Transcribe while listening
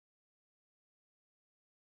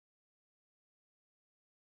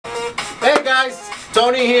guys,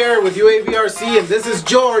 Tony here with UAVRC, and this is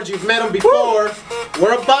George. You've met him before.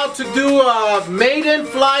 We're about to do a maiden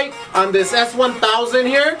flight on this S1000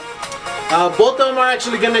 here. Both of them are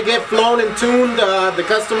actually going to get flown and tuned. The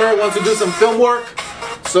customer wants to do some film work,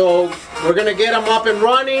 so we're going to get them up and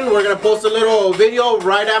running. We're going to post a little video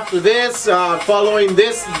right after this, following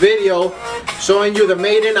this video, showing you the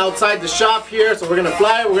maiden outside the shop here. So we're going to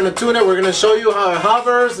fly it, we're going to tune it, we're going to show you how it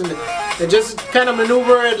hovers, and just kind of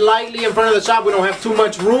maneuver it lightly in front of the shop. We don't have too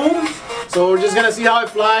much room, so we're just going to see how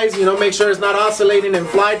it flies, you know, make sure it's not oscillating, and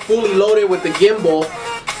fly fully loaded with the gimbal.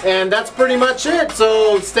 And that's pretty much it.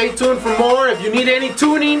 So stay tuned for more. If you need any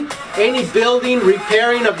tuning, any building,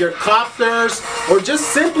 repairing of your copters, or just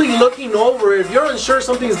simply looking over, if you're unsure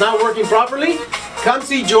something's not working properly, come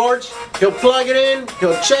see George. He'll plug it in,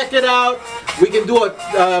 he'll check it out. We can do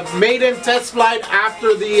a maiden test flight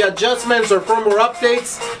after the adjustments or firmware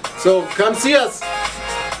updates. So come see us.